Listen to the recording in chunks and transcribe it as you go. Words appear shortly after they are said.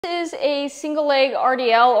This is a single leg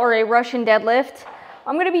RDL or a Russian deadlift.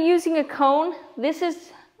 I'm going to be using a cone. This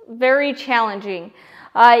is very challenging.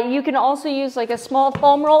 You can also use like a small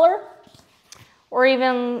foam roller or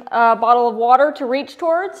even a bottle of water to reach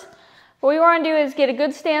towards. What you want to do is get a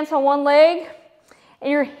good stance on one leg and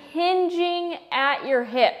you're hinging at your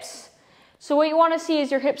hips. So what you want to see is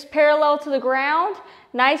your hips parallel to the ground,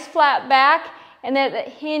 nice flat back, and that the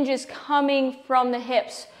hinge is coming from the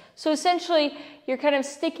hips. So essentially, you're kind of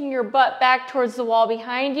sticking your butt back towards the wall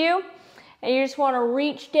behind you, and you just want to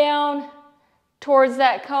reach down towards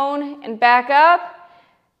that cone and back up,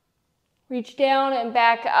 reach down and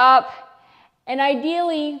back up, and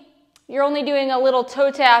ideally, you're only doing a little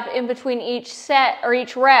toe tap in between each set or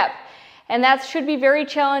each rep, and that should be very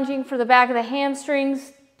challenging for the back of the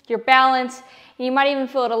hamstrings, your balance, and you might even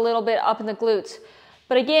feel it a little bit up in the glutes.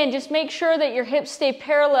 But again, just make sure that your hips stay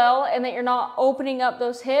parallel and that you're not opening up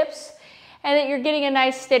those hips and that you're getting a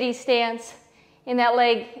nice steady stance in that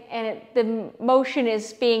leg, and the motion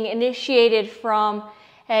is being initiated from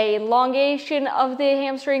a elongation of the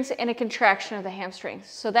hamstrings and a contraction of the hamstrings.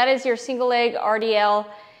 So that is your single leg RDL.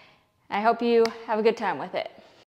 I hope you have a good time with it.